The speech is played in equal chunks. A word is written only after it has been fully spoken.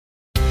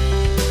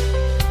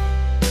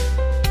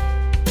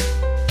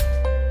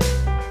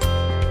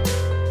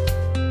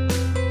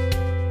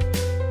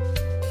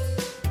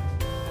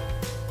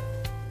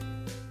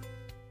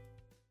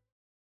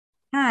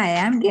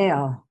I'm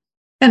Gail.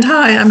 And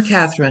hi, I'm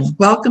Catherine.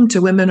 Welcome to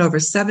Women Over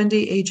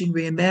 70 Aging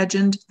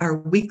Reimagined, our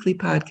weekly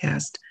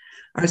podcast.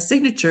 Our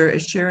signature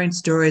is sharing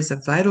stories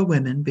of vital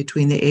women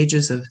between the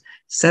ages of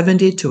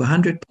 70 to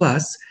 100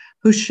 plus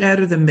who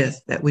shatter the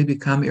myth that we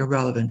become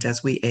irrelevant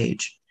as we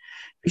age.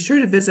 Be sure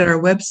to visit our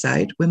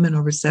website,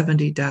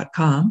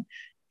 womenover70.com.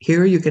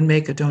 Here you can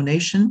make a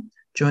donation,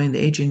 join the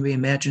Aging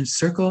Reimagined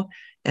Circle,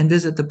 and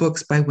visit the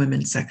Books by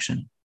Women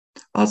section.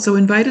 Also,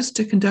 invite us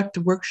to conduct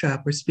a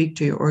workshop or speak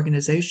to your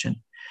organization.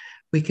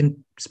 We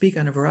can speak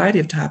on a variety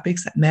of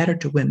topics that matter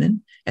to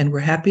women, and we're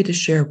happy to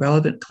share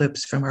relevant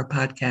clips from our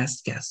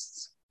podcast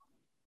guests.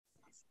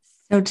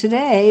 So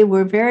today,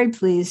 we're very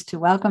pleased to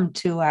welcome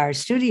to our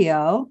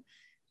studio,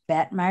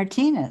 Bette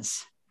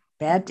Martinez.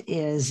 Bette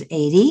is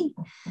 80,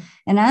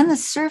 and on the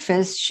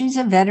surface, she's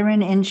a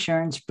veteran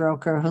insurance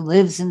broker who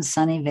lives in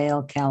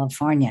Sunnyvale,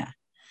 California.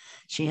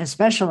 She has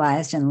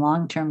specialized in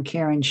long-term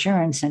care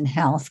insurance and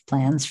health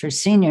plans for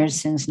seniors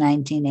since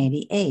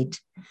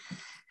 1988.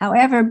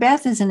 However,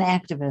 Beth is an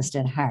activist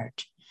at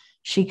heart.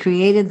 She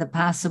created the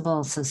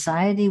Possible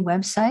Society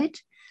website,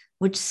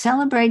 which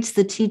celebrates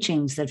the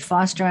teachings that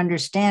foster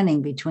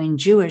understanding between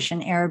Jewish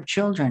and Arab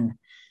children.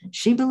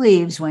 She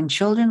believes when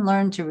children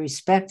learn to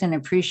respect and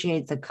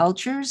appreciate the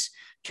cultures,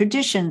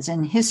 traditions,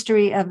 and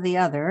history of the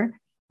other,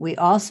 we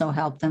also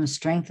help them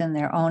strengthen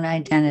their own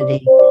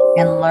identity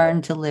and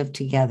learn to live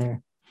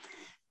together.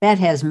 Bette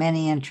has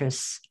many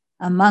interests,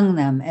 among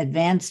them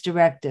advanced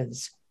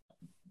directives,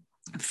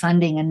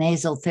 funding a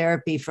nasal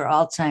therapy for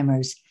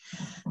Alzheimer's,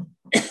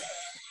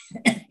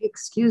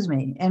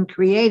 and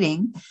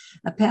creating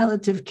a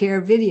palliative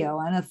care video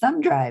on a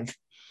thumb drive.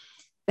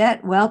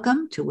 Bette,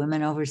 welcome to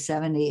Women Over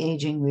 70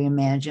 Aging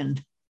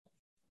Reimagined.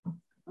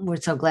 We're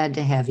so glad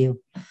to have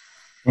you.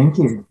 Thank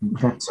you. You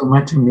got so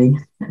much of me.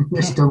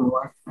 There's still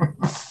more.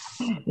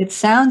 It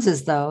sounds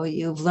as though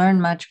you've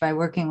learned much by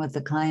working with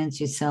the clients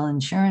you sell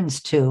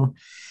insurance to.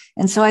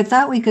 And so I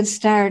thought we could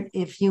start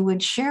if you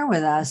would share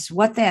with us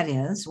what that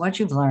is, what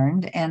you've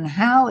learned, and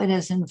how it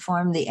has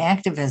informed the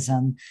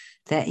activism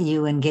that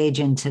you engage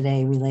in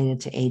today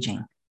related to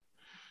aging.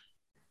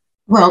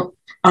 Well,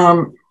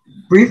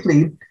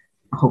 briefly,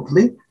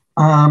 hopefully,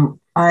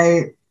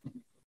 I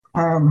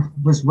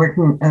was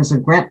working as a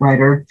grant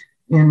writer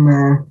in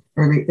the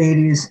early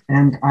 80s,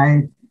 and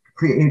I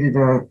created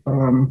a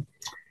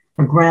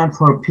grant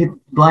for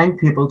blind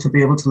people to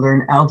be able to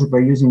learn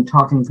algebra using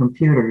talking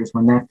computers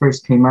when that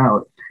first came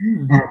out.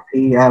 And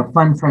the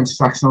Fund for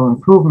Instructional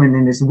Improvement,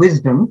 in his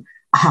wisdom,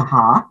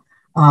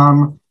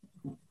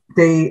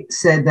 they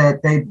said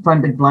that they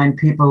funded blind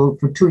people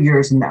for 2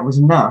 years and that was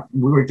enough.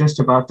 We were just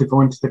about to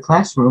go into the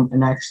classroom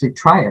and actually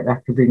try it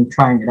after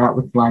trying it out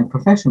with blind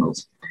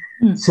professionals.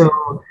 So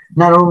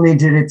not only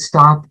did it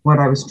stop what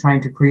I was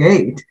trying to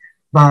create,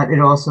 but it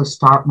also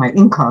stopped my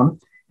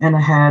income. And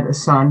I had a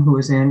son who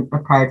was in a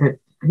private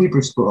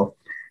Hebrew school,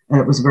 and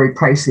it was very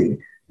pricey.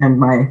 And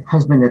my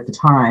husband at the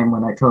time,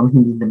 when I told him he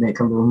needed to make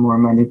a little more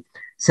money,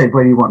 said,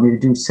 "What do you want me to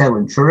do, sell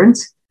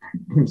insurance?"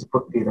 He was a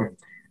book dealer.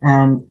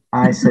 And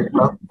I said,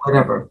 "Well,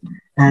 whatever."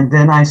 And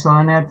then I saw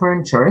an ad for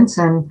insurance,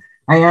 and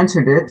I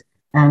answered it.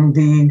 And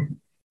the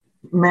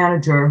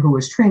manager who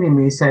was training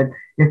me said,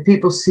 "If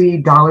people see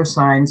dollar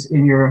signs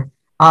in your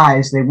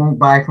eyes, they won't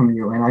buy from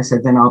you." And I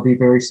said, "Then I'll be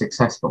very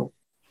successful."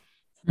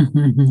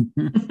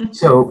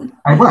 So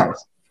I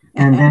was.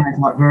 And then I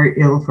got very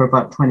ill for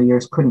about 20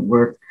 years, couldn't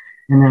work.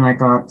 And then I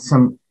got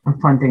some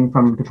funding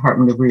from the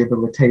Department of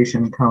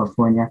Rehabilitation in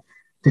California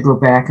to go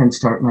back and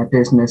start my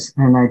business.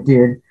 And I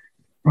did.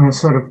 I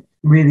sort of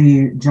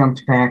really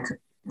jumped back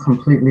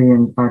completely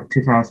in about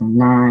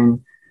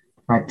 2009.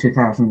 By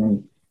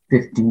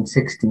 2015,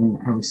 16,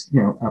 I was,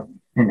 up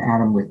and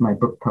at 'em with my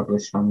book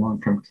published on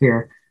long-term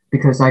care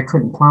because I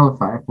couldn't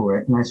qualify for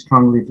it. And I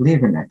strongly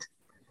believe in it.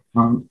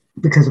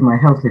 Because of my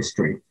health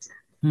history.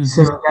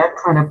 So that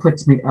kind of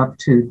puts me up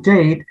to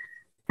date.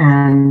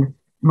 And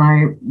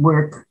my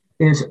work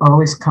is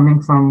always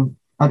coming from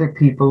other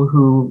people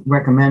who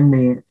recommend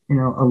me,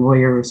 a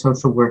lawyer, a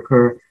social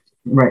worker.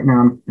 Right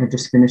now, I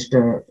just finished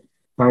I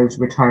was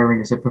retiring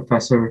as a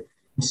professor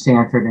at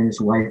Stanford, and his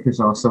wife is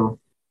also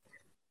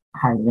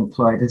highly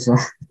employed as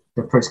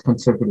the first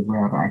conservative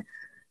rabbi.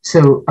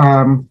 So,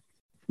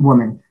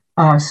 woman.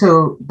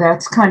 So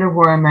that's kind of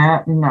where I'm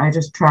at, and I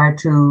just try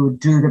to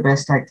do the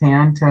best I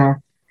can to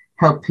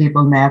help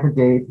people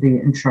navigate the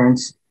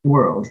insurance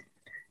world.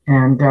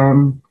 And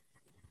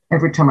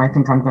every time I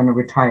think I'm going to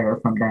retire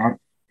from that,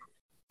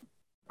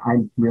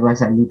 I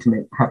realize I need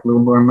to have a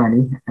little more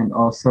money, and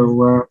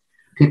also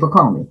people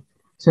call me.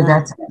 So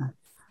that's it.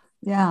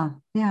 Yeah.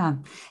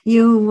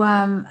 You,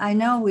 I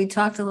know we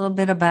talked a little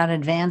bit about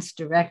advanced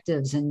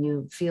directives, and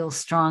you feel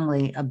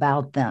strongly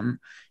about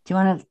them. Do you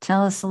want to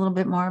tell us a little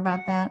bit more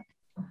about that?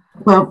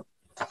 Well,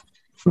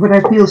 what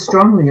I feel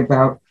strongly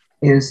about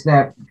is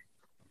that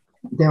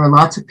there are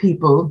lots of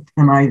people,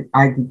 and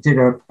I did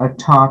a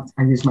talk.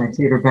 I used my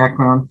theater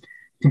background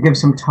to give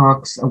some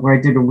talks where I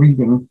did a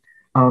reading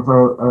of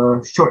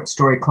a short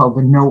story called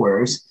The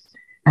Knowers.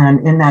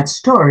 And in that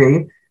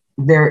story,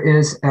 there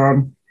is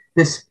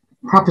this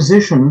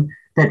proposition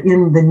that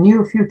in the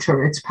near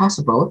future, it's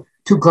possible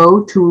to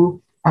go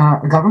to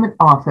a government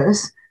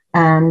office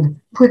and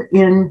put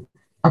in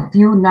a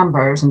few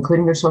numbers,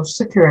 including your social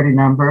security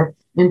number,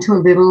 into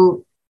a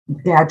little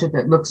gadget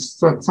that looks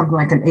something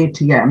like an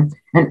ATM,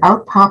 and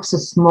out pops a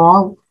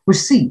small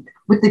receipt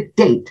with the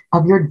date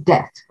of your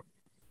death.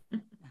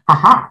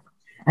 Aha!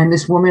 And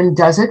this woman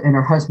does it, and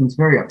her husband's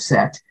very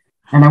upset.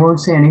 And I won't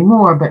say any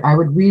more, but I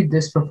would read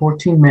this for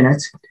 14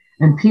 minutes,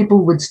 and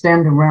people would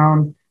stand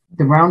around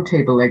the round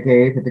table I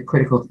gave at the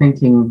Critical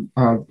Thinking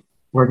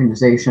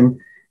organization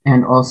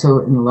and also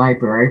in the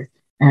library,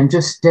 and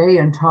just stay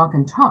and talk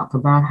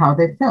about how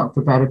they felt,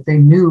 about if they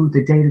knew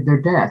the date of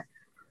their death,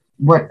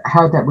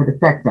 how that would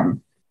affect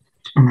them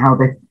and how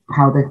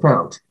they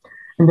felt.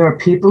 And there are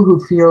people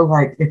who feel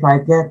like if I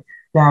get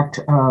that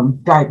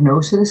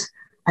diagnosis,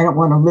 I don't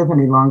want to live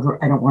any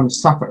longer. I don't want to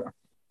suffer.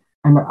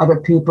 And there are other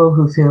people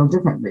who feel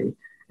differently.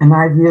 And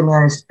I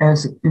realized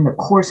as in the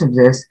course of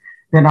this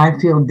that I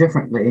feel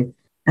differently.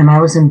 And I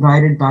was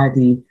invited by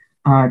the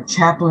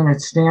chaplain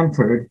at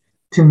Stanford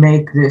to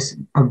make this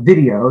a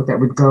video that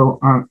would go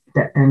on,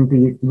 and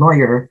the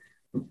lawyer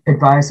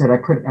advised that I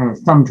put it on a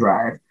thumb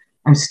drive.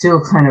 I'm still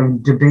kind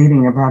of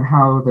debating about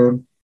how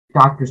the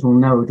doctors will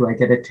know. Do I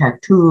get a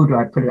tattoo? Do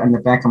I put it on the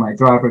back of my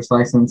driver's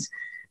license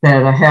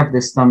that I have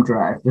this thumb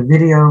drive? The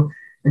video,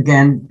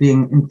 again,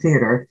 being in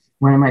theater,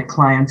 one of my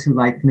clients who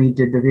liked me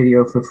did the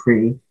video for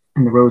free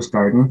in the Rose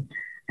Garden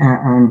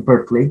in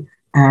Berkeley.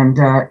 And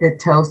it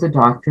tells the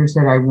doctors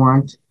that I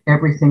want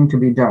everything to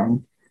be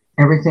done,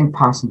 everything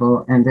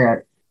possible, and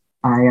that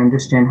I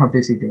understand how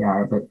busy they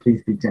are, but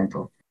please be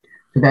gentle.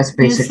 So that's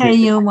basically. You say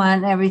you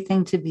want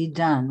everything to be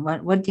done.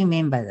 What do you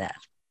mean by that?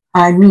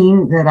 I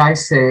mean that I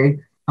say,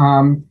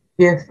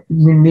 if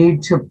you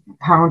need to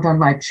pound on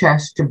my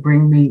chest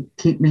to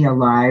keep me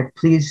alive,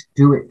 please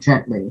do it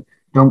gently.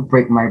 Don't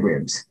break my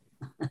ribs.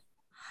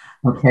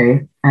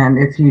 Okay. And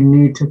if you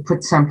need to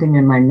put something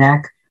in my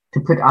neck to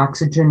put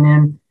oxygen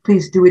in,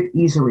 please do it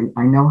easily.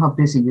 I know how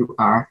busy you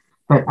are,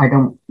 but I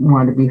don't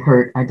want to be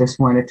hurt. I just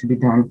want it to be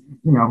done,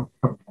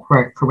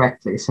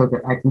 correctly so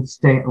that I can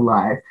stay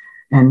alive.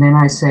 And then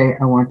I say,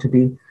 I want to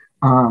be,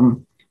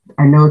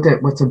 I know that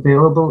what's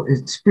available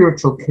is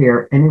spiritual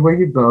care. Anywhere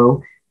you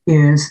go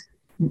is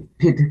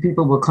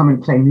people will come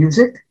and play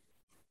music.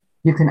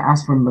 You can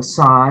ask for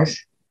massage.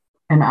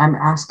 And I'm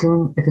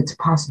asking if it's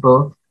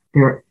possible,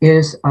 there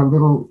is a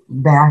little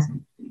bath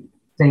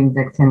thing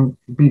that can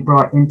be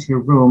brought into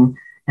your room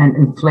and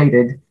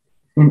inflated.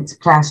 And it's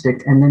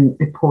plastic, and then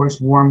it pours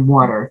warm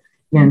water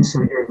in,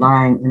 so you're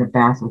lying in a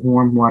bath of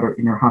warm water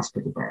in your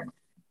hospital bed.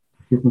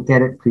 If you can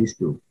get it, please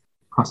do.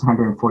 It costs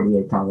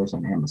 $148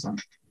 on Amazon.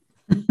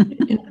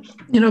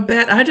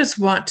 Bet, I just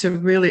want to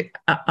really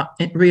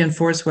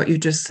reinforce what you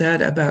just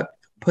said about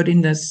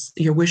putting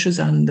your wishes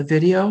on the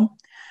video,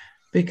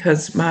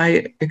 because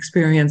my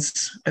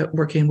experience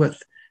working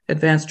with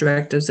advanced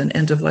directives and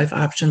end-of-life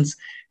options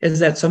is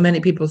that so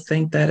many people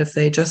think that if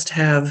they just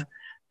have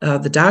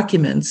the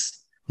documents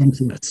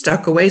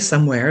stuck away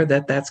somewhere,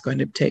 that's going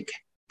to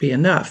be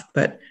enough.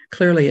 But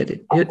clearly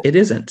it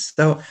isn't.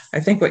 So I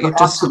think what you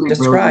just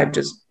described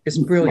is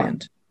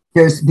brilliant. Yeah.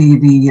 There's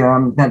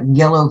that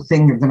yellow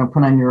thing you're going to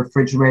put on your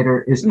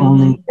refrigerator is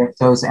only if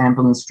those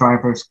ambulance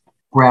drivers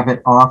grab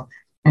it off.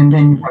 And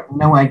then you have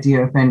no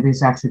idea if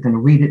anybody's actually going to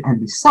read it. And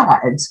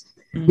besides,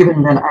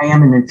 given that I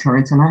am in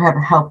insurance and I have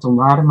helped a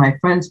lot of my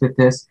friends with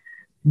this,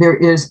 there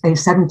is a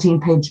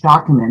 17-page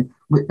document,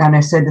 and I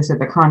said this at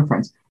the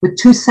conference, with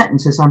 2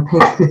 sentences on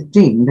page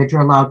 15 that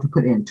you're allowed to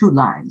put in, 2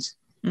 lines,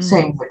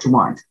 saying what you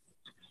want.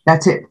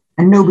 That's it.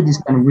 And nobody's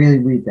going to really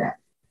read that.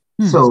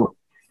 So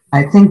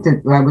I think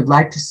that I would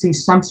like to see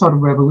some sort of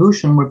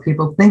revolution where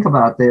people think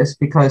about this,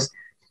 because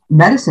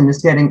medicine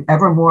is getting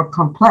ever more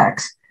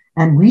complex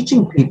and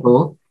reaching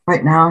people.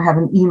 Right now, I have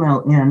an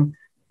email in.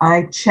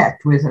 I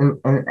checked with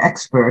an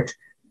expert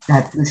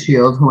at Blue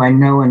Shield who I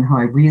know and who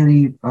I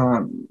really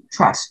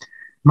trust.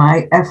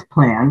 My F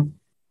plan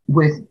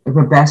with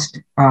the best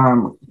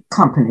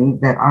company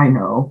that I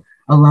know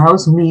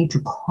allows me to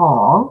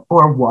call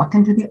or walk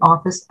into the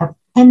office of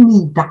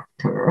any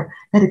doctor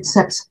that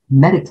accepts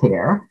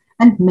Medicare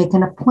and make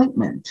an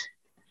appointment.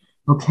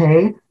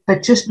 Okay?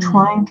 But just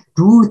trying to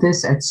do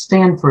this at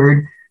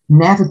Stanford,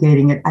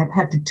 navigating it, I've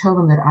had to tell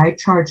them that I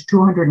charge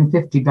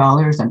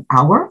 $250 an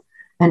hour,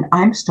 and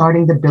I'm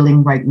starting the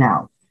billing right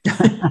now.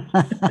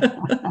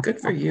 Good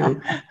for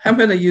you. I'm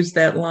going to use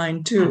that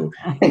line too.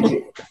 Thank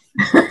you.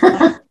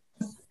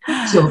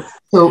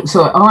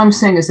 So all I'm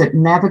saying is that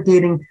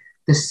navigating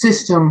the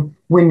system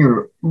when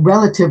you're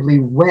relatively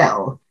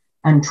well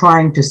and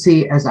trying to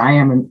see, as I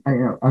am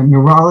a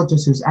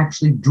neurologist who's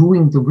actually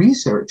doing the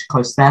research,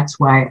 because that's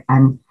why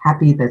I'm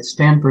happy that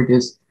Stanford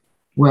is,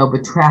 well,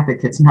 with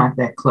traffic, it's not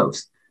that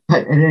close.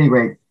 But at any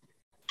rate,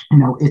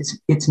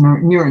 it's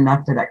near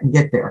enough that I can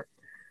get there.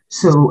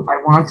 So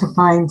I want to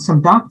find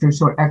some doctors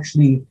who are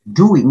actually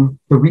doing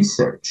the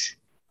research.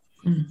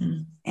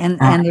 And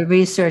the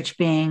research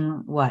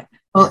being what?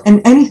 Well,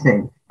 and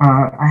anything.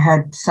 I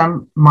had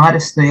some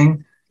modest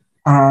thing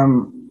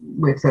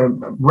with a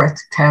breath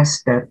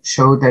test that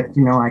showed that,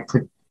 I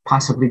could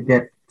possibly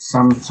get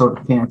some sort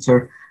of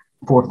cancer,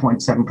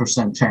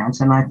 4.7%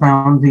 chance. And I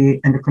found the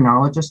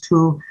endocrinologist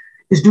who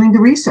is doing the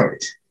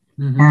research.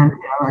 Mm-hmm. And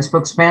I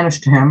spoke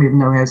Spanish to him, even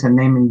though he has a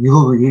name in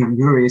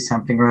Yuri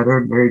something or other,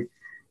 very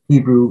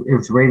Hebrew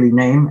Israeli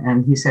name.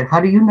 And he said, "How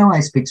do you know I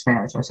speak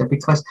Spanish?" I said,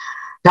 "Because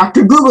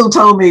Dr. Google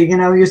told me,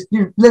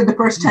 you lived the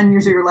first 10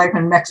 years of your life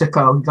in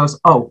Mexico." He goes,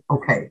 "Oh,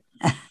 okay."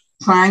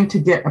 Trying to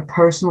get a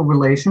personal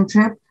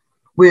relationship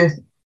with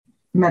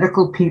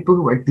medical people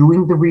who are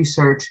doing the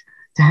research,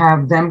 to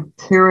have them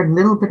care a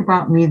little bit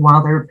about me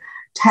while they're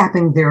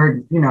tapping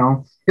their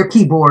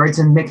keyboards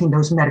and making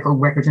those medical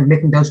records and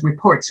making those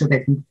reports so they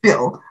can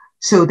bill,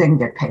 so they can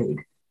get paid,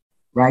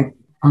 right?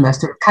 Unless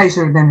they're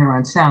Kaiser, then they're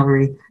on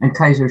salary, and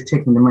Kaiser's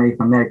taking the money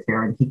from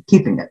Medicare and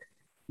keeping it.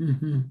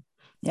 Mm-hmm.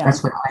 Yeah.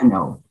 That's what I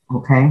know,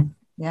 okay?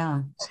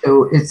 Yeah.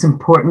 So it's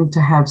important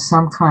to have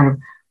some kind of,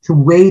 to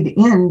wade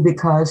in,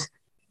 because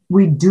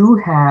we do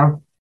have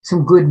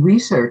some good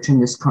research in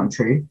this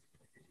country,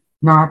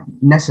 not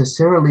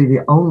necessarily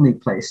the only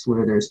place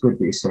where there's good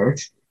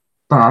research,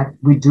 but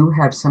we do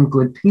have some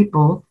good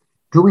people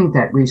doing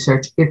that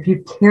research if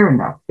you care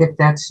enough, if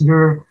that's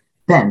your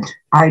bent.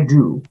 I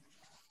do.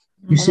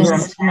 You see,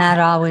 it's not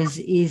always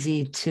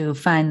easy to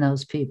find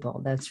those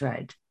people. That's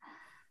right.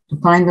 To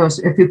find those,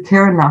 if you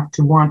care enough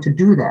to want to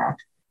do that.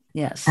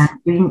 Yes. And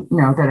being,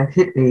 that I've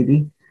hit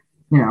 80,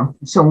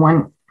 So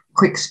one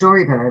quick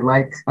story that I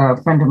like, a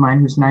friend of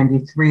mine who's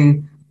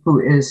 93, who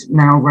is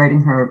now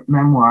writing her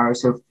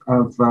memoirs of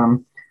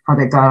how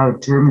they got out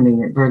of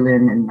Germany at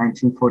Berlin in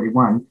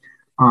 1941.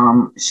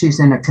 She's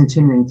in a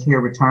continuing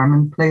care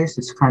retirement place.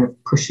 It's kind of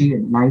cushy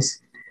and nice.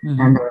 Mm-hmm.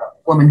 And a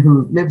woman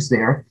who lives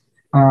there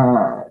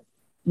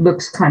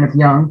looks kind of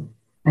young,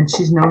 and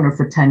she's known her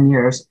for 10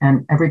 years.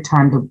 And every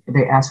time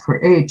they ask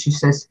her age, she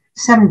says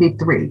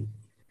 73.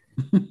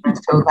 And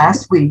so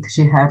last week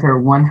she had her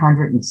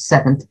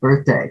 107th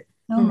birthday.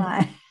 Oh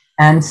my.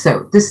 And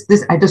so this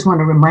I just want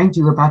to remind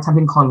you about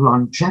something called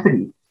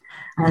longevity.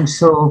 And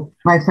so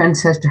my friend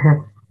says to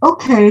her,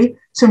 "Okay,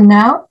 so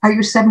now are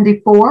you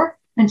 74?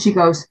 And she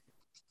goes,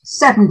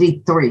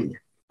 73.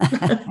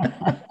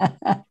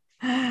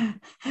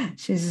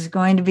 She's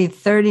going to be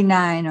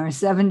 39 or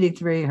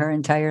 73 her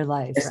entire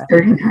life. Right?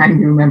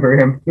 39, you remember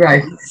him,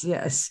 right?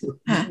 Yes.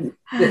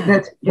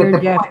 You're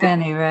Jeff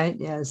Benny, right?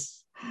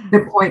 Yes.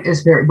 The point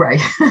is very right.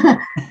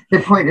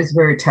 The point is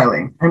very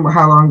telling. And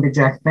how long did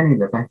Jack Benny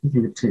live? I think he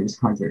lived to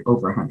 100,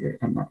 over 100.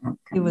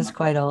 He was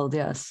quite old,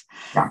 yes.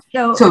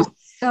 Yeah.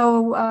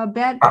 So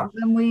Bet,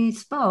 when we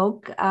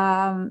spoke,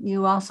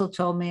 you also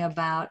told me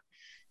about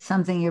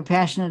something you're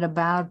passionate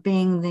about,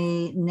 being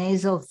the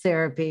nasal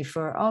therapy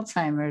for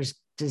Alzheimer's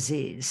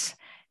disease.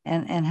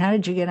 And how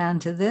did you get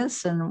onto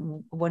this,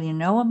 and what do you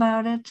know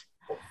about it?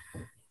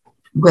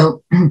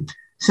 Well,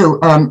 so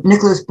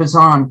Nicholas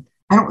Bazan,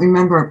 I don't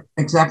remember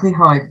exactly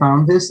how I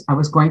found this. I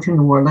was going to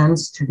New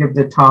Orleans to give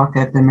the talk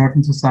at the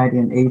American Society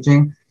on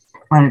Aging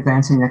on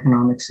advancing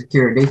economic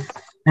security.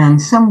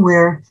 And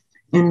somewhere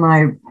in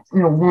my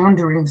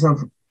wanderings of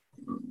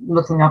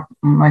looking up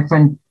my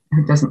friend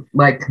who doesn't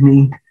like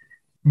me,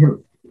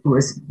 who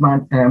was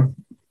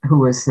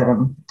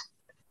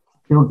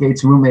Bill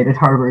Gates' roommate at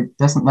Harvard,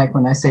 doesn't like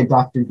when I say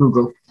Dr.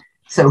 Google.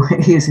 So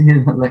he's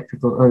an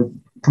electrical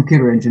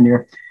computer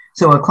engineer.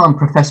 So I call him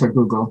Professor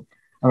Google,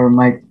 or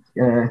my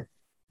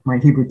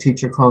Hebrew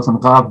teacher calls him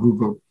Rav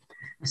Google.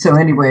 So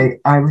anyway,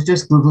 I was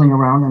just Googling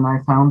around and I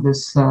found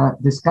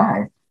this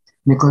guy,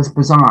 Nicholas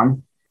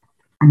Bazan,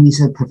 and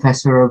he's a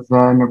professor of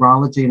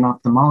neurology and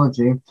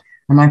ophthalmology.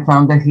 And I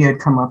found that he had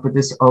come up with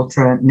this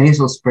ultra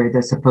nasal spray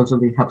that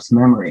supposedly helps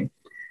memory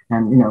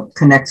and,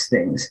 connects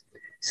things.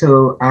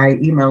 So I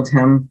emailed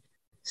him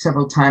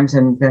several times,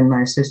 and then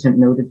my assistant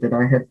noted that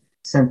I had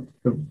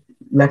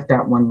left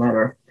out one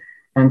letter.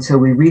 And so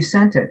we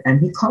resent it, and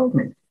he called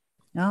me.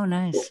 Oh,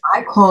 nice.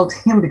 I called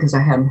him because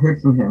I hadn't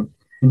heard from him,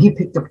 and he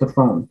picked up the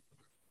phone,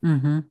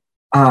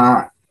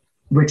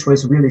 which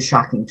was really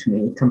shocking to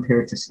me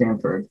compared to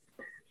Stanford.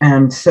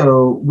 And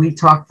so we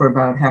talked for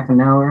about half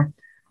an hour.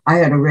 I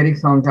had already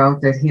found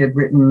out that he had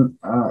written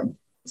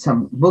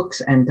some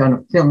books and done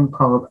a film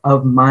called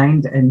Of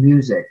Mind and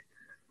Music,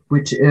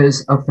 which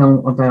is a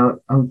film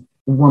about a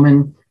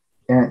woman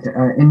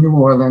in New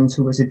Orleans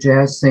who was a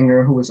jazz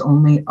singer who was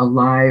only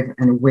alive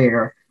and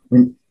aware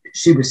when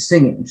she was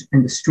singing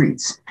in the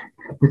streets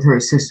with her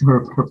assistant,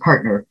 her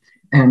partner.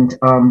 And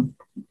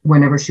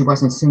whenever she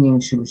wasn't singing,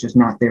 she was just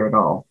not there at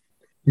all.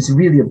 It's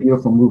really a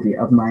beautiful movie,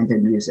 Of Mind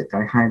and Music.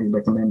 I highly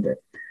recommend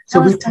it. So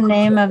what's the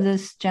name of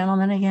this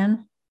gentleman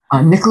again?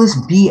 Nicholas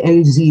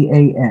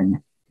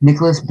Bazan.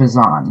 Nicholas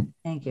Bazan.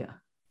 Thank you.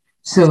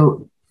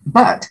 So,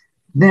 but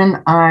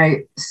then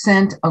I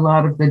sent a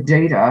lot of the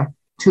data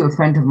to a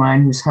friend of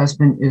mine whose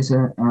husband is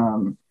a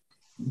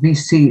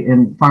VC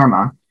in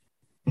pharma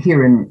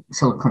here in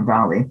Silicon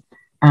Valley.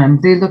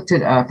 And they looked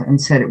it up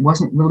and said it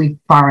wasn't really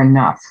far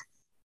enough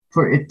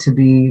for it to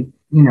be,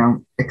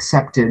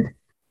 accepted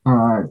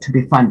to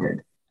be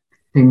funded.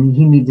 He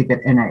needed to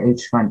get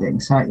NIH funding.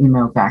 So I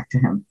emailed back to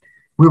him.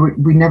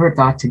 we never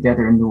got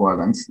together in New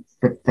Orleans,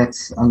 but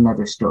that's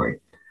another story.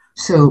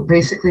 So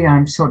basically,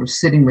 I'm sort of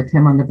sitting with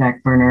him on the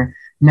back burner.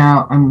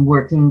 Now I'm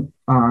working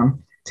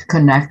to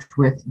connect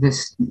with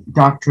this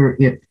doctor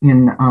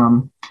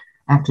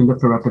I have to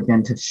look her up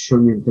again to show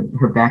you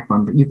her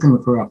background, but you can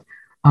look her up.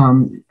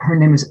 Her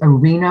name is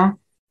Irina,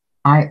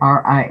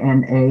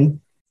 Irina,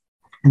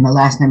 and the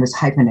last name is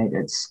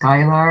hyphenated,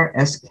 Skylar,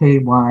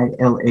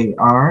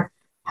 Skylar,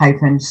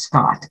 hyphen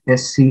Scott,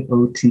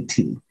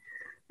 Scott.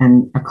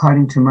 And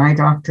according to my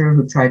doctor,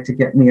 who tried to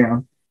get me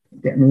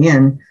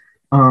in,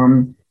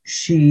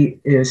 she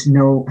has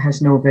no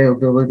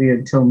availability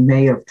until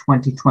May of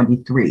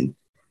 2023.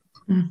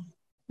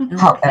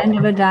 What kind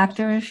of a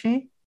doctor is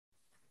she?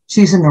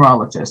 She's a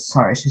neurologist.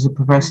 Sorry, she's a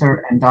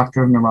professor and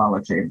doctor of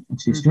neurology.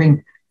 And she's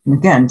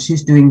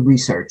doing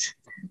research,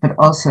 but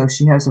also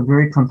she has a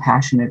very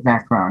compassionate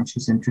background.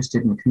 She's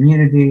interested in the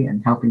community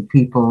and helping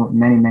people in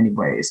many, many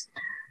ways.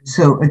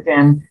 So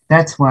again,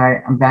 that's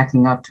why I'm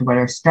backing up to what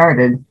I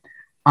started.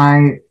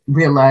 I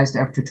realized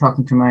after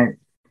talking to my,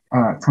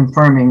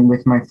 confirming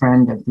with my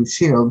friend at Blue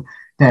Shield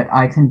that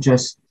I can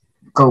just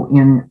go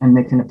in and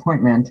make an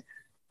appointment.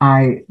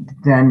 I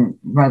then,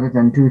 rather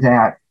than do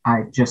that,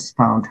 I just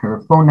found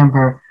her phone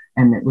number,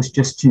 and it was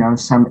just,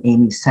 some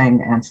Amy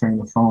Sang answering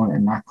the phone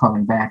and not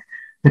calling back.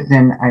 But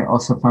then I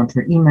also found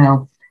her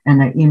email,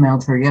 and I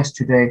emailed her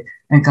yesterday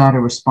and got a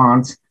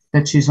response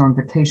that she's on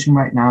vacation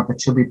right now,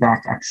 but she'll be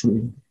back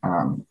actually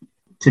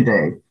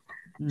today.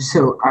 Mm-hmm.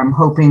 So I'm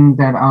hoping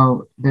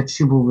that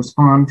she will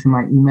respond to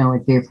my email. I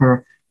gave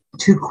her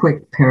 2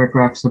 quick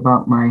paragraphs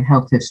about my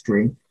health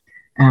history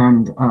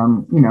and,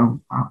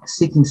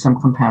 seeking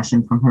some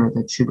compassion from her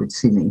that she would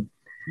see me.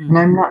 Mm-hmm. And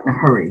I'm not in a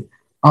hurry.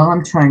 All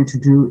I'm trying to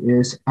do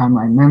is,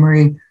 my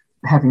memory,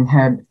 having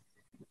had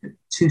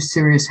 2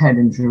 serious head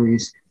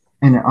injuries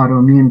and an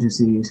autoimmune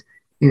disease,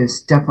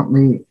 is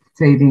definitely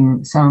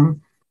fading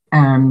some.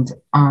 And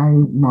I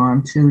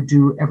want to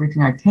do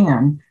everything I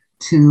can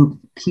to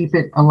keep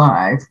it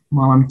alive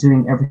while I'm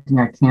doing everything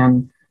I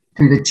can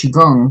through the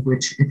Qigong,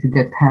 which if you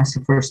get past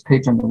the first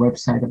page on the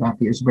website about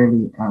the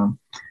Israeli,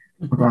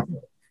 about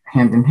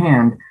hand in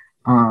hand,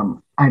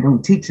 I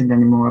don't teach it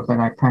anymore, but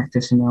I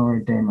practice an hour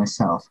a day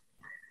myself.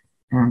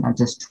 And I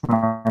just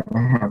try to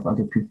have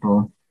other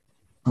people,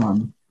 I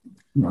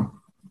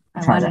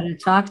wanted to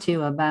talk to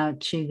you about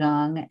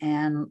Qigong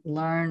and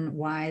learn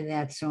why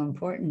that's so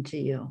important to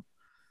you.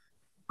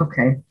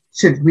 Okay.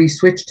 Should we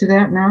switch to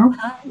that now?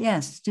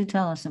 Yes, do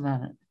tell us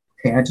about it.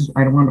 Okay.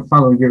 I don't want to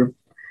follow your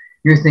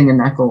thing and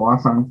not go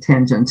off on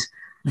tangents.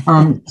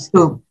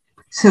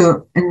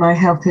 So in my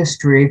health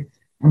history,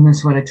 and this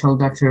is what I told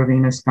Dr.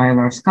 Irina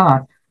Skylar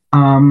Scott,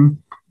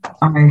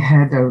 I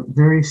had a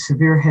very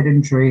severe head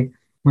injury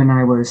when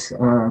I was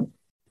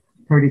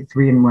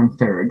 33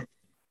 1/3.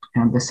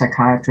 And the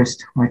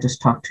psychiatrist who I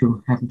just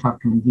haven't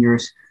talked to him in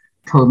years,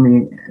 told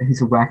me,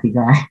 he's a wacky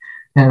guy,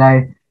 that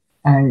I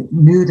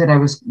knew that I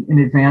was in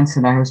advance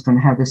that I was going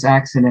to have this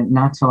accident,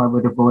 not so I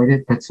would avoid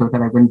it, but so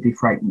that I wouldn't be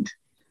frightened.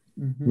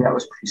 Mm-hmm. That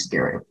was pretty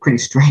scary, pretty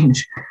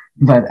strange,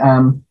 but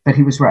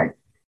he was right,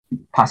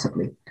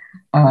 possibly.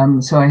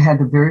 So I had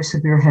a very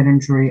severe head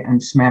injury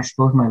and smashed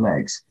both my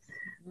legs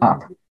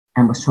up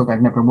and was told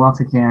I'd never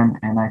walk again.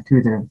 And I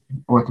threw the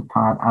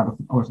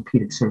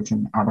orthopedic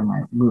surgeon out of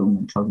my room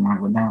and told him I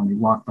would not only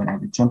walk, but I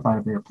would jump out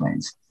of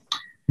airplanes.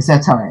 Because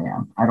that's how I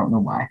am. I don't know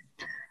why.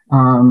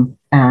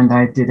 And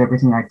I did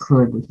everything I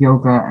could with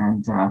yoga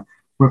and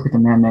worked with a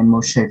man named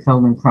Moshe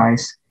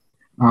Feldenkrais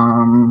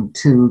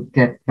to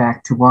get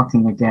back to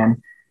walking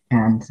again.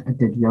 And I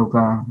did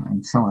yoga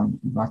and so on,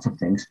 lots of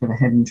things for the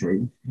head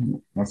injury.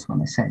 And that's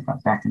when I say I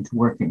got back into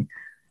working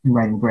and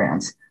writing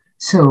grants.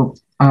 So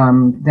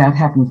that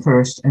happened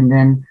first. And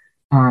then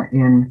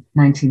in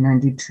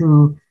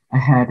 1992, I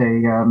had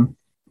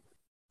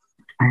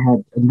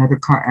another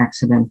car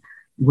accident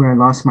where I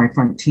lost my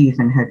front teeth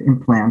and had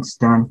implants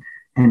done.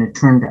 And it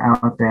turned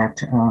out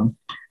that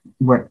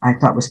what I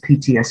thought was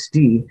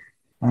PTSD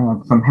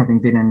from having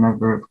been in a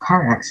number of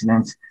car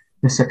accidents,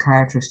 the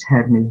psychiatrist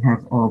had me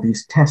have all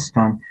these tests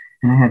done,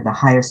 and I had the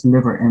highest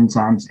liver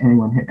enzymes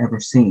anyone had ever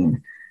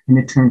seen. And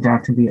it turned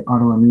out to be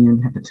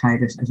autoimmune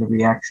hepatitis as a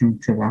reaction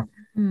to the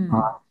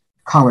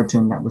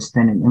collagen that was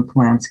then in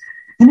implants.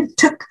 And it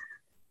took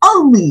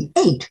only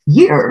 8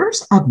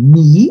 years of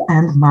me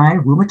and my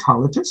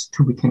rheumatologist,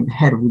 who became the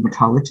head of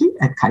rheumatology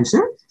at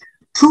Kaiser,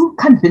 to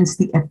convince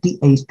the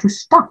FDA to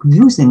stop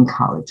using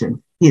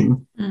collagen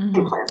in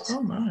implants.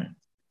 Oh my.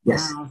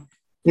 Yes. Wow.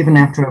 Even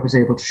after I was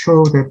able to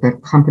show that the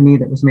company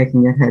that was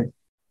making it had,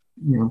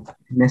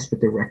 messed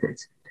with their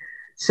records.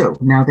 So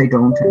now they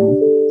don't,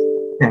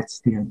 and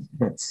that's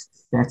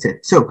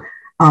it. So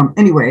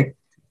anyway,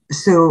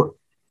 so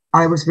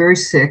I was very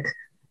sick.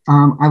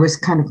 I was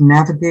kind of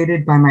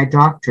navigated by my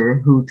doctor,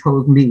 who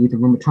told me, the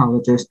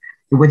rheumatologist,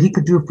 that what he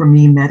could do for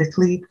me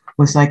medically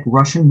was like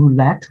Russian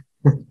roulette,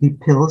 the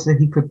pills that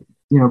he could,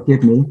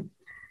 give me.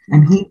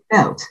 And he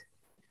felt,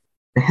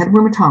 the head of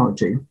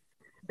rheumatology,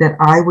 that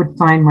I would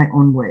find my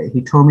own way.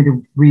 He told me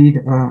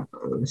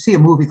to see a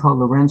movie called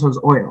Lorenzo's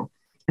Oil.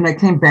 And I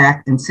came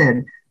back and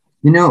said,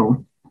 you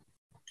know,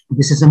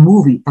 this is a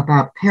movie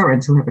about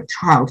parents who have a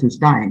child who's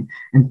dying,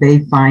 and they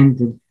find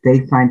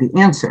the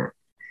answer.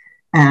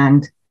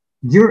 And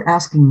you're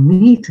asking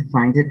me to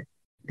find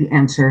the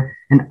answer,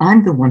 and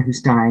I'm the one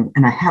who's dying,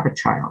 and I have a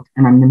child,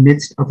 and I'm in the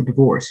midst of a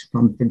divorce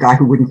from the guy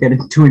who wouldn't get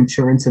into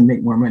insurance and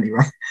make more money,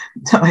 right?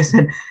 So I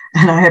said,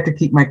 and I have to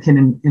keep my kid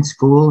in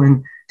school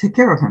and take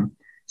care of him.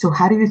 So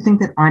how do you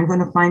think that I'm going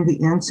to find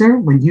the answer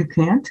when you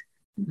can't?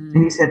 Mm-hmm.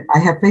 And he said, I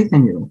have faith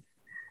in you.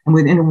 And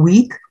within a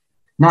week,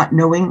 not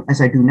knowing,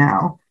 as I do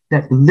now,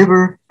 that the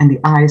liver and the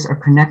eyes are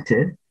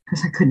connected,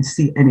 because I couldn't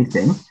see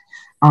anything,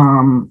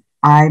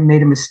 I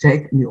made a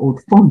mistake in the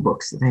old phone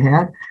books that I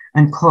had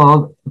and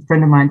called, a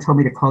friend of mine told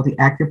me to call the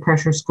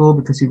acupressure school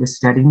because he was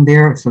studying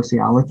there, a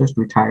sociologist,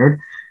 retired.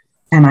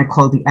 And I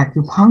called the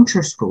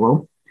acupuncture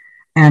school,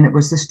 and it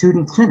was the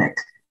student clinic.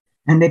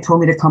 And they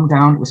told me to come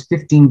down. It was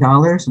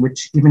 $15,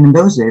 which even in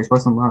those days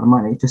wasn't a lot of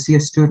money, to see a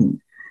student.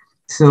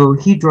 So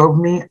he drove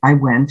me, I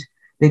went.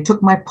 They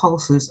took my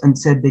pulses and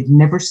said they'd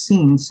never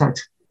seen such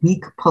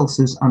weak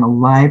pulses on a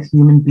live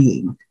human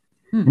being.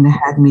 And they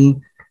had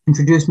me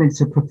introduced me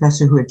to a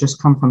professor who had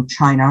just come from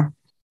China,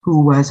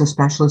 who was a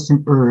specialist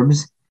in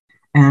herbs.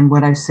 And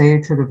what I say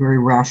to the very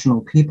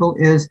rational people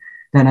is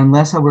that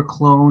unless I were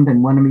cloned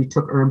and one of me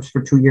took herbs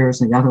for 2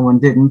 years and the other one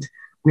didn't,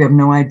 we have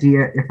no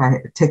idea if I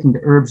had taken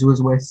the herbs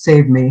was what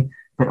saved me.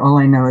 But all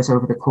I know is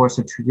over the course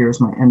of 2 years,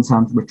 my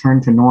enzymes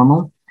returned to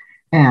normal.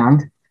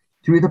 And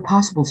through the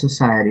Possible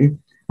Society,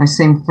 my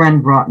same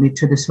friend brought me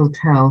to this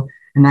hotel,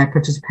 and I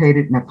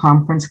participated in a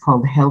conference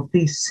called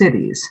Healthy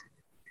Cities.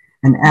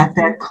 And at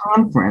that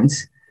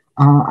conference,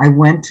 I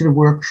went to the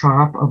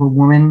workshop of a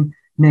woman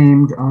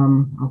named, I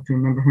have to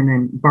remember her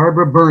name,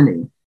 Barbara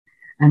Burney.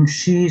 And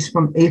she's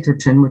from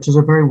Atherton, which is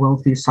a very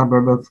wealthy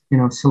suburb of,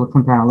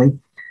 Silicon Valley.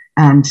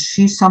 And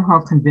she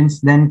somehow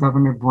convinced then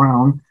Governor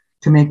Brown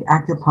to make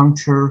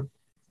acupuncture,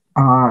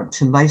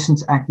 to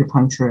license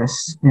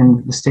acupuncturists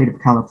in the state of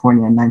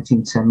California in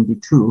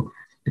 1972,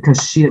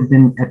 because she had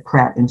been at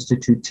Pratt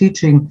Institute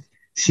teaching.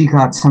 She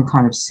got some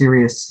kind of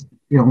serious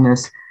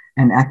illness,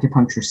 and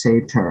acupuncture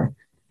saved her.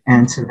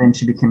 And so then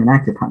she became an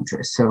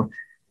acupuncturist. So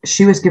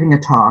she was giving a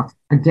talk.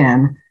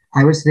 Again,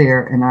 I was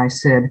there and I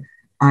said,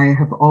 I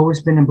have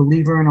always been a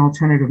believer in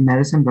alternative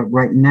medicine, but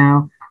right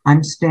now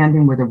I'm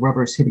standing where the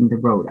rubber's hitting the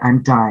road.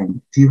 I'm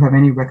dying. Do you have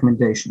any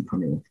recommendation for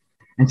me?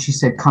 And she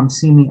said, come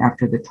see me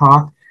after the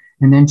talk.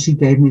 And then she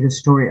gave me the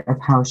story of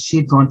how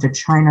she'd gone to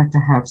China to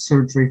have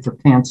surgery for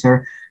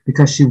cancer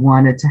because she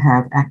wanted to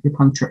have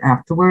acupuncture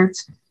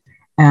afterwards.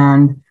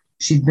 And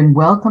she'd been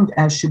welcomed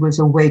as she was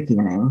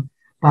awakening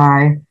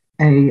by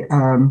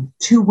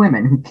two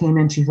women who came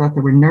in. She thought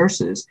they were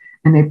nurses,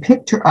 and they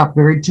picked her up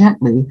very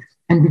gently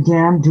and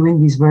began doing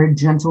these very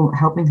gentle,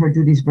 helping her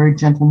do these very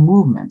gentle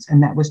movements.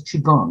 And that was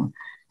Qigong.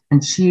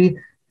 And she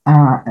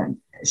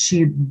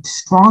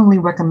strongly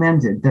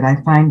recommended that I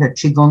find a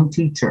Qigong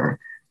teacher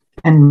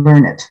and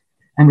learn it.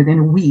 And within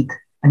a week,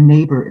 a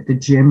neighbor at the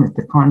gym at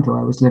the condo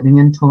I was living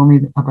in told me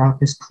about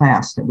this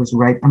class that was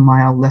right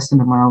less than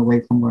a mile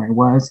away from where I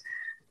was.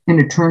 And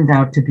it turned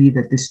out to be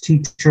that this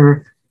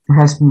teacher, her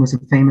husband was a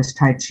famous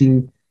Tai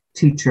Chi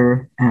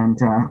teacher and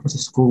was a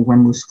school,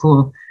 Wenwu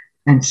School.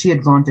 And she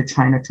had gone to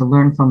China to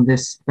learn from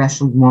this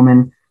special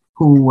woman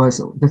who was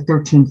the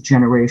 13th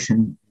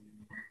generation.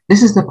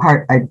 This is the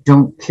part I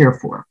don't care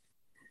for.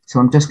 So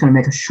I'm just going to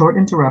make a short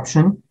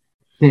interruption.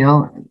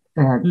 Gail,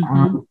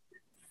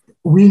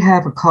 we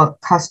have a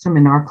custom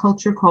in our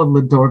culture called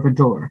Lador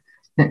Vador.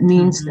 That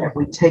means that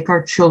we take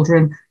our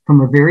children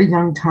from a very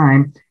young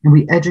time and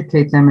we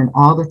educate them in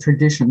all the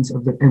traditions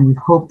and we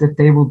hope that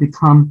they will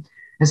become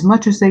as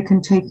much as they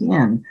can take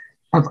in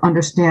of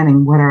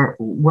understanding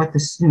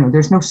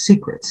there's no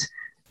secrets.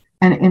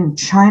 And in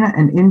China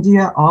and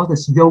India, all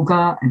this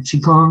yoga and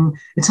Qigong,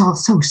 it's all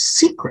so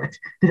secret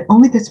that it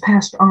only gets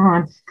passed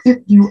on if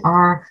you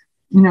are,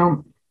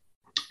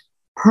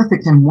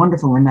 perfect and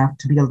wonderful enough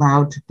to be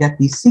allowed to get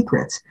these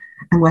secrets.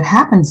 And what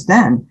happens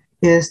then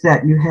is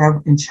that you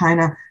have in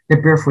China the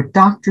barefoot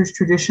doctors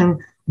tradition,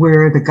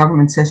 where the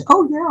government says,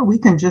 oh yeah, we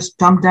can just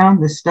dumb down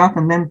this stuff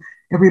and then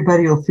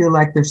everybody will feel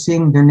like they're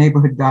seeing their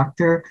neighborhood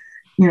doctor.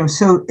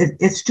 So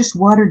it's just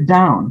watered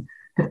down.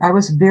 But I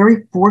was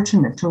very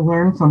fortunate to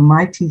learn from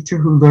my teacher,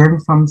 who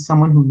learned from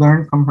someone who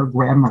learned from her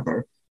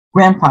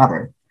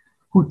grandfather,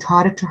 who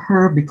taught it to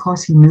her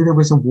because he knew there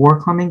was a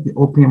war coming, the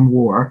Opium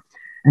War.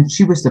 And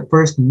she was the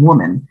first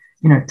woman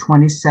in a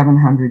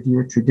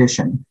 2,700-year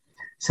tradition.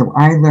 So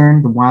I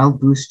learned the Wild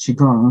Goose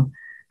Qigong.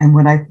 And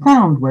what I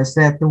found was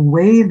that the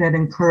way that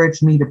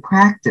encouraged me to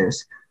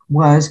practice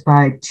was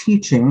by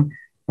teaching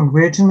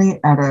originally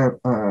at it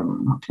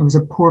was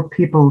a poor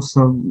people's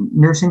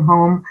nursing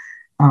home.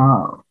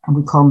 And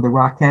we called them the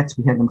Rockettes.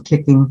 We had them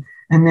kicking.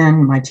 And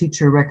then my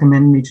teacher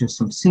recommended me to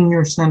some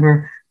senior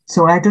center.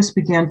 So I just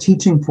began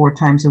teaching 4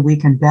 times a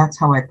week, and that's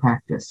how I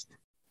practiced.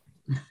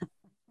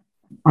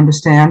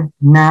 Understand?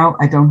 Now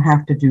I don't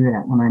have to do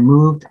that. When I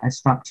moved, I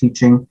stopped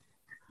teaching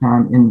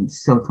in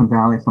Silicon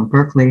Valley from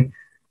Berkeley,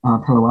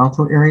 Palo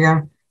Alto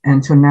area.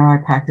 And so now I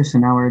practice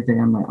an hour a day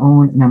on my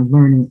own, and I'm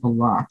learning a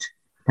lot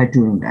by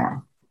doing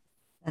that.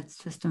 That's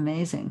just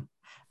amazing.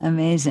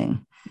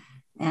 Amazing.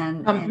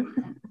 And go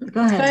ahead.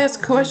 Can I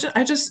ask a question?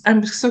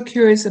 I'm so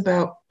curious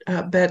about,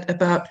 Bet,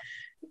 about,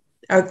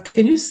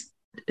 can you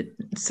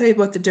say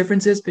what the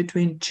difference is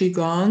between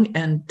Qigong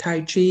and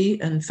Tai Chi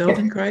and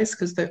Feldenkrais?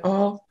 Because they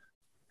all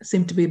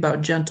seem to be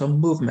about gentle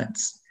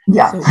movements.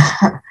 Yeah. So,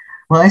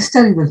 well, I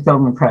studied with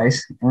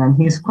Feldenkrais, and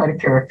he's quite a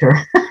character.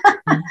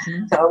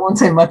 So I won't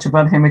say much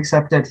about him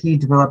except that he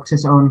developed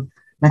his own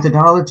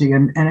methodology,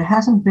 and it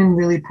hasn't been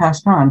really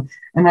passed on.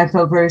 And I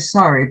felt very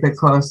sorry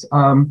because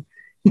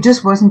he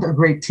just wasn't a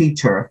great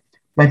teacher,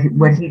 but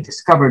what he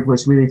discovered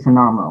was really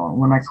phenomenal.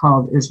 When I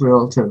called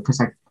Israel because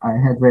I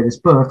had read his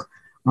book,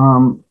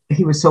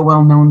 he was so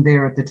well known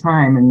there at the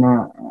time in the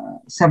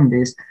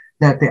 70s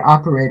that the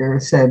operator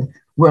said,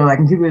 well, I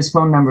can give you his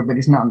phone number, but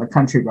he's not in the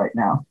country right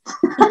now.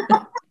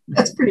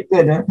 That's pretty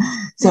good, huh?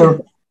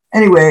 So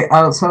anyway,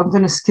 so I'm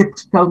going to skip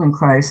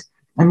Feldenkrais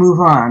and move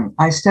on.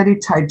 I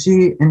studied Tai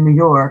Chi in New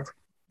York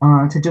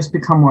to just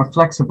become more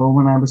flexible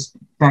when I was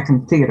back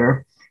in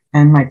theater.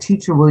 And my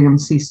teacher, William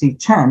C.C.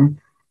 Chen,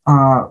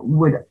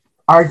 would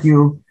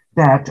argue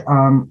that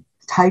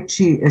Tai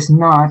Chi is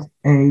not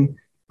a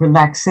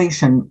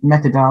relaxation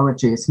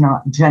methodology. It's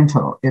not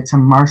gentle. It's a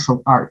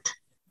martial art.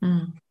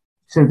 Mm.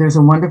 So there's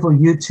a wonderful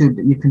YouTube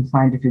that you can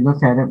find if you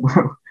look at it,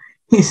 where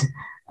he's,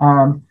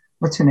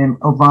 what's her name?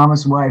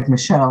 Obama's wife,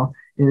 Michelle,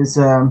 is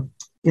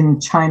in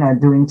China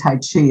doing Tai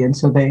Chi. And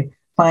so they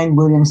find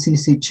William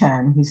C.C.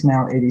 Chen. He's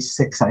now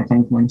 86, I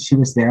think, when she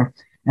was there.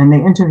 And they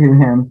interview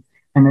him.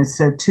 And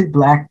it's two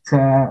black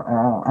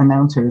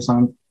announcers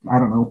on, I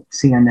don't know,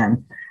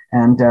 CNN.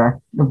 And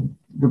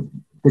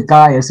the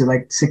guy is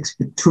like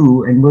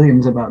 6'2", and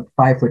William's about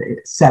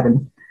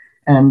 5'7".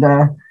 And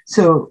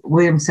so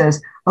William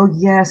says, oh,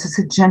 yes, it's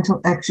a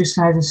gentle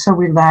exercise. It's so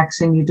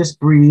relaxing. You just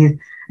breathe.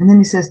 And then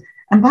he says,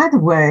 and by the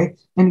way,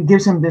 and he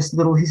gives him this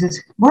little, he says,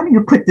 why don't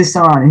you put this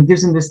on? And he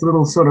gives him this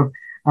little sort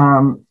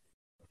of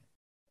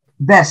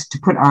vest to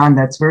put on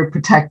that's very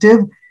protective.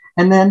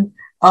 And then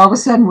all of a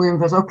sudden, William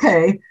goes,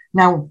 okay,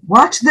 now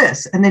watch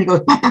this. And then he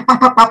goes, pop, pop, pop,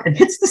 pop, pop, and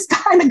hits this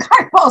guy, and the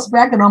guy falls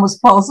back and almost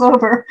falls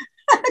over.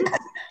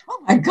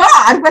 Oh my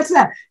God, what's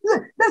that?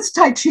 That's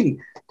Tai Chi.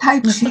 Tai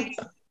Chi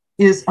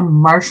is a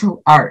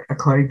martial art,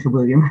 according to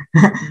William.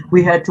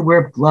 We had to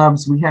wear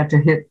gloves. We had to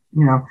hit,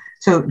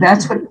 so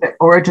that's what the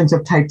origins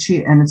of Tai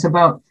Chi. And it's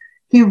about,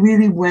 he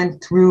really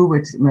went through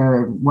with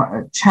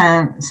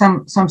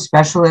some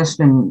specialist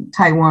in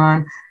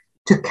Taiwan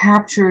to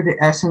capture the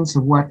essence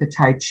of what the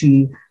Tai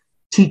Chi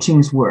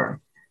teachings were.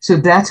 So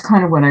that's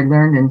kind of what I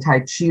learned in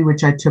Tai Chi,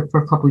 which I took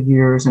for a couple of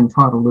years and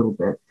taught a little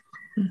bit.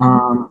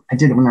 I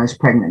did it when I was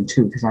pregnant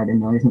too, because I didn't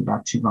know anything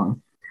about Qigong.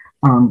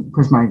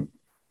 Because my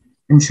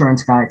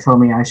insurance guy told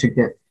me I should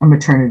get a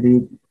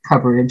maternity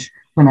coverage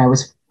when I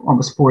was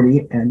almost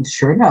 40. And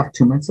sure enough,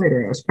 2 months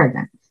later, I was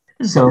pregnant.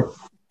 So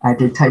I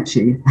did Tai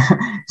Chi.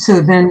 So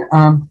then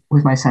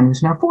with my son,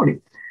 who's now 40.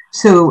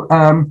 So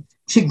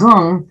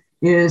Qigong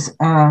is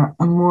a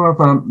more of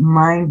a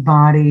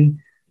mind-body.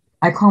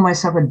 I call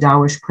myself a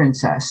Taoish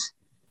princess.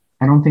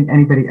 I don't think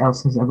anybody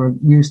else has ever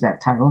used that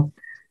title.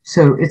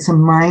 So it's a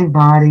mind,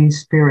 body,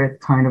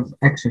 spirit kind of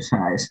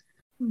exercise,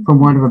 for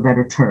want of a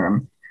better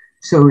term.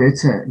 So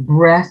it's a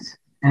breath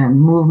and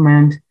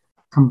movement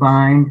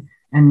combined.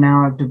 And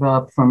now I've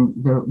developed from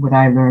what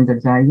I learned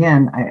at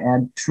Dayan, I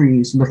add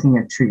trees, looking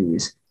at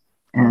trees.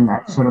 And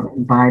I sort of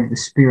imbibe the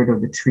spirit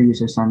of the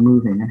trees as I'm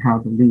moving, and how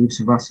the leaves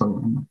rustle,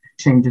 and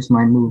it changes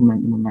my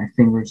movement and where my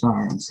fingers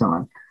are, and so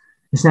on.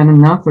 Is that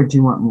enough, or do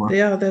you want more?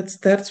 Yeah, that's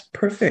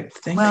perfect.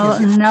 Thank you. Well,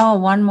 no,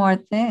 one more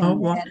thing.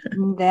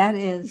 And that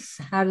is,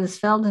 how does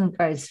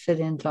Feldenkrais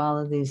fit into all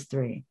of these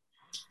three?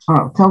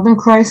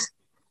 Feldenkrais,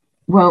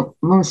 well,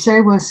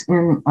 Moshe was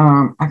in,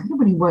 I forget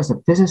what he was,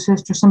 a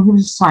physicist or something. He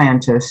was a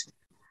scientist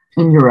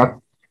in Europe.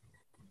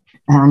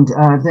 And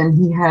then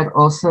he had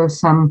also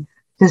some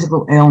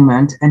physical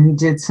ailment, and he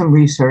did some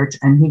research,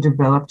 and he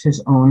developed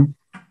his own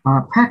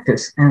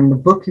practice. And the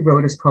book he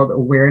wrote is called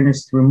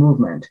Awareness Through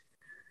Movement.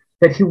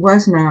 But he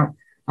was not,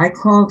 I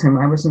called him,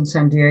 I was in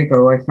San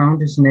Diego, I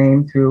found his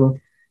name through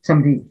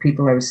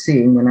people I was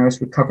seeing when I was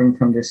recovering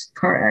from this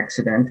car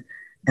accident.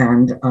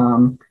 And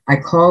I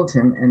called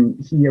him, and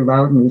he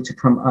allowed me to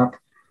come up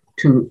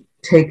to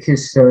take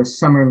his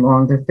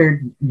summer-long, the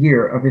third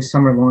year of his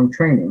summer-long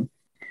training.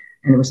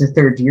 And it was the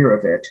third year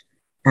of it.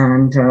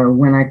 And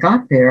when I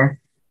got there,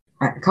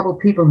 a couple of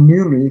people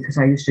knew me because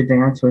I used to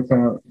dance with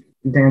a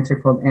dancer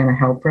called Anna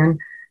Halprin.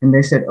 And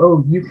they said,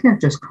 oh, you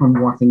can't just come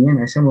walking in.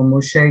 I said, well,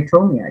 Moshe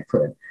told me I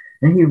could.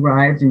 And he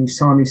arrived and he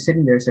saw me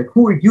sitting there. He said,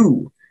 who are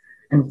you?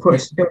 And of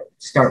course, don't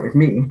start with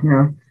me,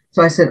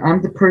 So I said, I'm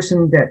the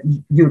person that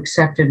you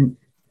accepted.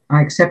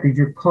 I accepted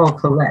your call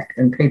collect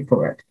and paid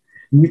for it.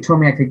 And you told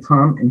me I could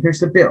come, and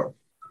here's the bill.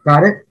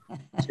 Got it?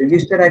 So you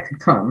said I could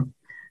come.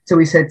 So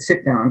he said,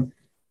 sit down.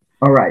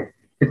 All right.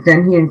 But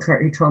then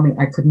he told me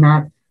I could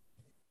not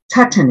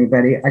touch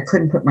anybody. I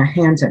couldn't put my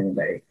hands on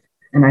anybody.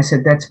 And I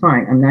said, that's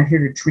fine. I'm not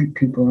here to treat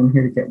people. I'm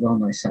here to get well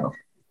myself.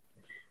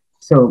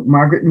 So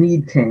Margaret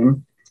Mead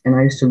came, and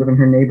I used to live in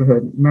her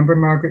neighborhood. Remember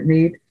Margaret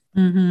Mead?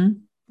 Mm-hmm.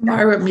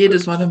 Margaret Mead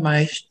is one of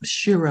my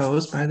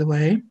sheroes, by the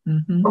way.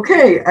 Mm-hmm.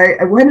 Okay,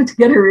 I wanted to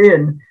get her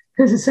in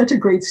because it's such a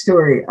great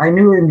story. I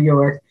knew her in New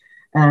York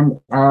and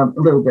a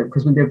little bit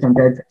because we lived on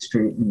Bedford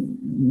Street and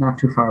not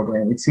too far away.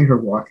 And we'd see her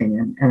walking.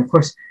 And of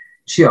course,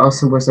 she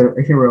also was a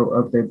hero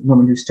of the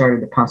woman who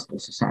started the Possible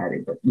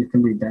Society, but you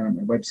can read that on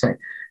their website.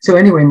 So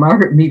anyway,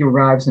 Margaret Mead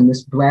arrives in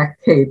this black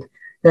cape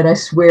that I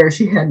swear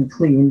she hadn't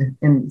cleaned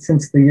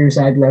since the years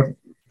I'd lived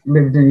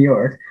in New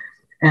York.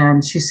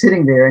 And she's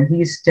sitting there and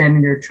he's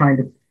standing there trying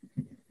to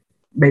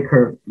make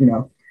her,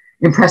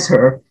 impress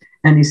her.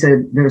 And he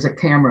said, there's a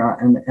camera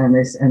and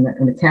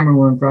the camera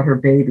woman brought her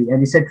baby. And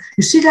he said,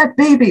 you see that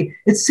baby?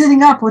 It's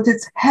sitting up with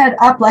its head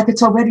up like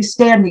it's already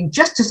standing,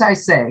 just as I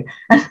say.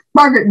 And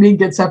Margaret Mead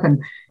gets up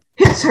and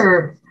hits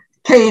her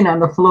cane on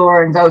the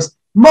floor and goes,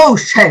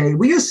 Moshe,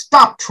 will you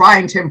stop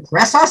trying to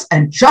impress us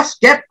and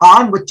just get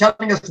on with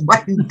telling us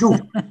what you do?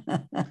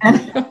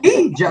 And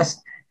he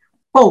just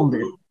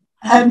folded.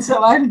 And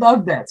so I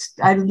love that.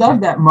 I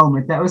love that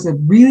moment. That was a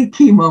really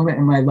key moment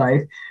in my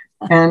life.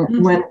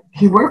 And when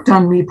he worked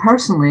on me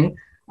personally,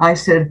 I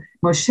said,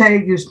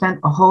 Moshe, you spent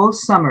a whole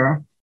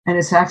summer, and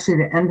it's actually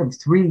the end of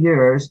 3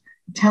 years,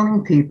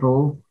 telling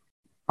people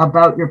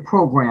about your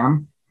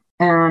program.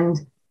 And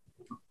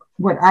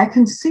what I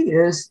can see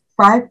is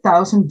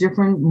 5,000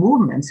 different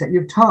movements that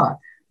you've taught.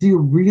 Do you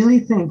really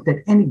think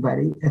that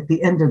anybody at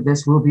the end of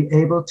this will be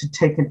able to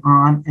take it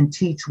on and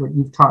teach what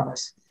you've taught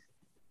us?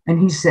 And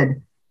he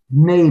said,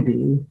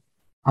 maybe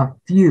a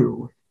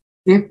few.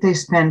 If they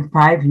spend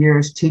 5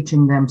 years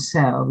teaching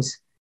themselves,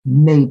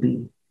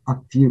 maybe a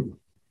few.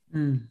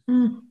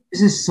 Mm-hmm.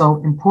 This is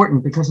so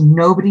important because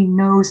nobody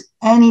knows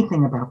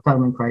anything about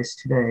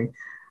Feldenkrais today.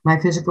 My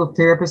physical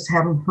therapists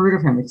haven't heard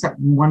of him, except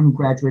one who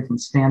graduated from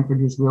Stanford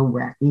who's real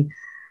wacky.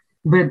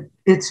 But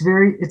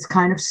it's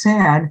kind of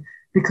sad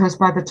because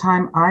by the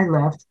time I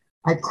left,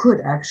 I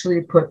could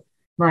actually put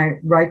my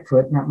right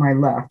foot, not my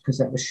left, because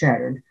that was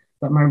shattered,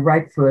 but my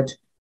right foot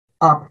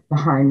up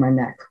behind my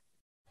neck.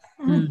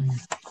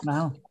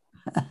 Wow.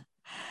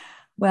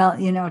 Well,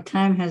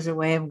 time has a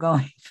way of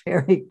going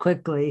very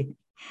quickly.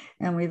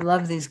 And we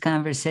love these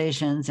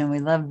conversations and we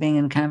love being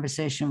in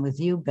conversation with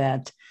you,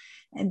 Bet.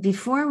 And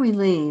before we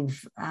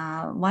leave,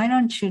 why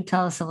don't you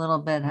tell us a little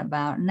bit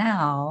about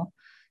now,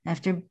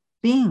 after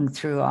being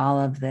through all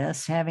of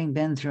this, having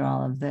been through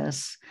all of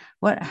this,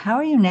 how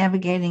are you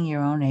navigating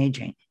your own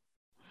aging?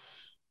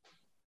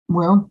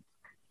 Well,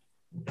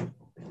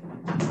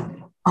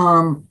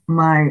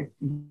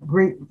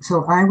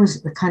 so I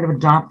was kind of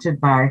adopted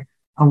by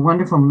a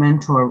wonderful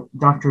mentor,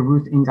 Dr.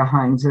 Ruth Inga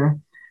Heinze,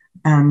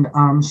 and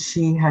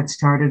she had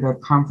started a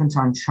conference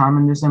on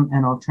shamanism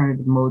and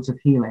alternative modes of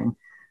healing.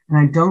 And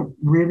I don't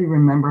really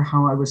remember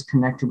how I was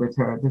connected with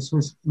her. This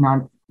was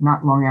not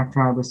long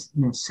after I was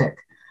sick.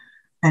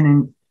 And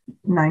in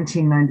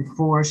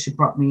 1994, she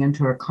brought me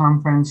into her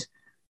conference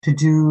to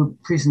do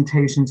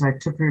presentations. I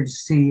took her to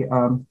see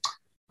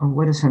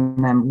what is her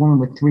name? Woman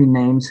with 3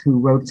 names who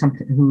wrote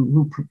something,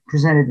 who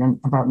presented in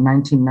about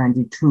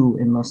 1992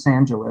 in Los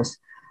Angeles,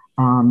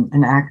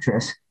 an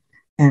actress,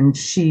 and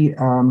she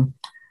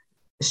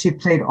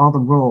played all the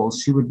roles.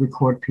 She would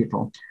record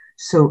people.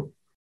 So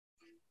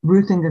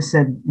Ruth Inga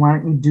said, "Why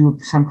don't you do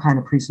some kind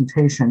of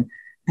presentation?"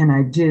 And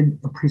I did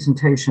a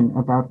presentation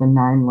about the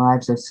 9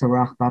 lives of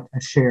Sarah Bat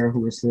Asher,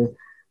 who was the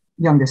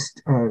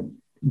youngest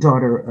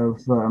daughter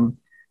of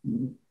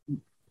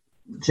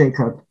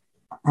Jacob.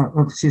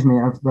 Of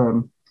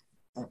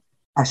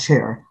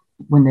Asher,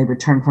 when they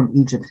returned from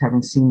Egypt,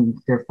 having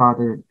seen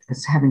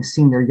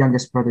their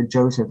youngest brother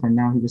Joseph, and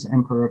now he was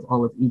emperor of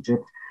all of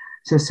Egypt.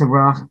 So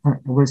Sarah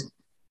was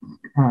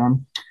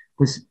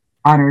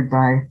honored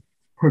by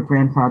her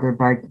grandfather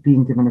by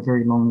being given a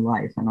very long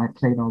life, and I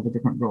played all the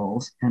different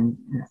roles. And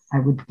I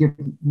would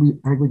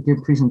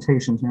give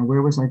presentations. Now,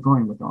 where was I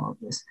going with all of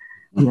this?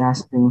 He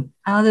asked me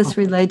how this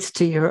relates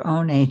to your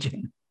own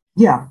aging.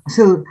 Yeah,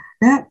 so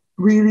that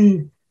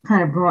really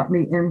kind of brought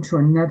me into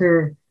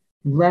another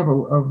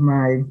level of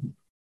my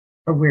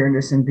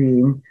awareness and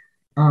being.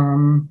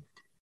 And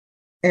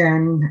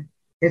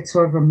it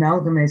sort of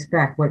amalgamates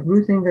back. What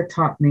Ruth Inga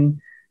taught me,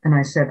 and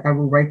I said, I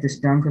will write this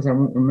down because I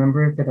won't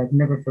remember it, but I've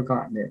never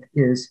forgotten it,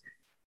 is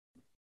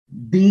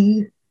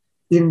be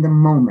in the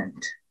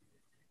moment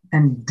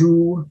and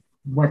do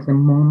what the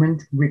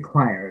moment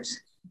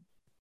requires.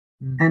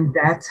 Mm-hmm. And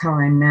that's how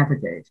I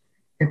navigate.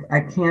 If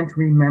I can't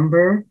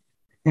remember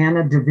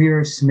Anna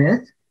DeVere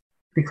Smith,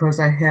 because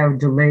I have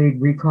delayed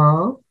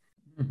recall,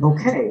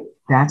 okay,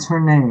 that's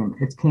her name.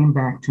 It came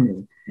back to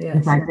me. Yes.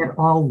 If I get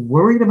all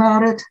worried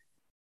about it,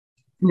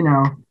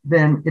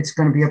 then it's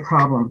going to be a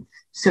problem.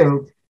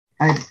 So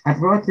I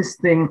brought this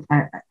thing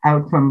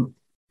out from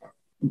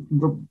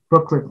the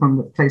booklet from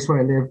the place where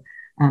I live,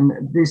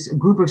 and this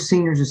group of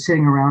seniors is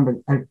sitting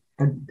around a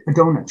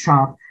donut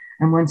shop,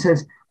 and one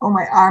says, "Oh,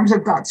 my arms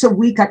have got so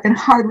weak, I can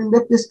hardly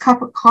lift this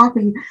cup of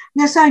coffee.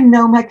 Yes, I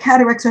know, my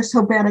cataracts are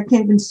so bad, I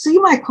can't even see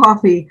my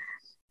coffee.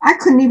 I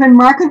couldn't even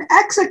mark an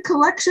exit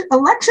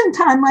election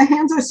time. My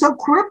hands are so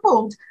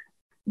crippled."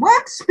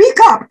 "What? Speak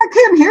up. I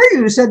can't hear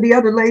you," said the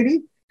other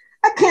lady.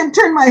 I can't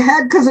turn my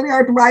head because of the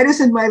arthritis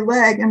in my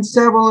leg and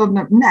several of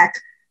them neck.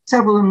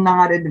 Several of them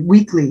nodded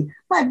weakly.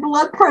 My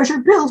blood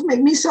pressure pills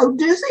make me so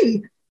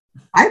dizzy.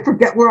 I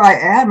forget where I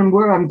am and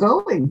where I'm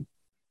going.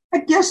 I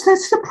guess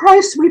that's the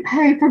price we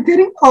pay for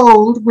getting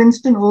old,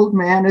 winced an old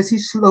man as he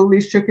slowly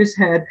shook his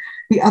head.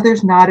 The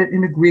others nodded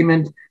in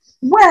agreement.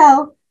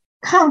 Well,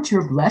 count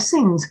your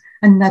blessings,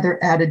 another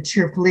added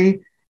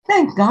cheerfully.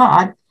 Thank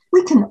God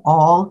we can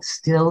all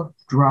still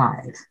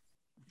drive.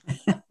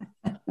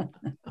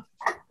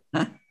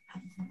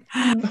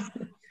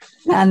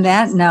 On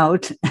that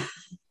note.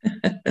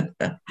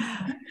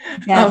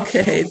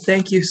 Okay,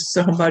 thank you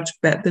so much,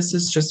 Bette. This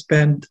has just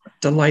been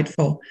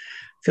delightful.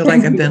 I feel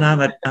like I've been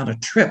on a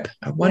trip,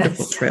 a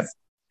wonderful trip.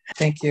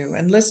 Thank you.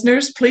 And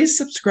listeners, please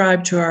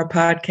subscribe to our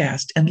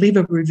podcast and leave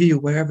a review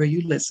wherever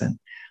you listen.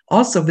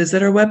 Also,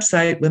 visit our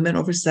website,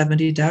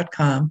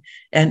 womenover70.com,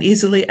 and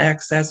easily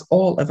access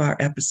all of our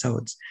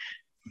episodes.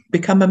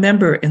 Become a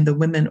member in the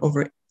Women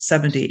Over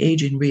 70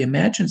 Aging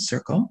Reimagined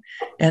Circle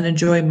and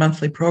enjoy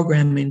monthly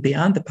programming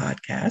beyond the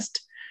podcast.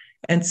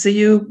 And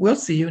we'll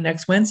see you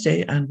next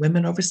Wednesday on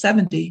Women Over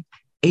 70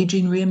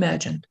 Aging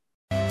Reimagined.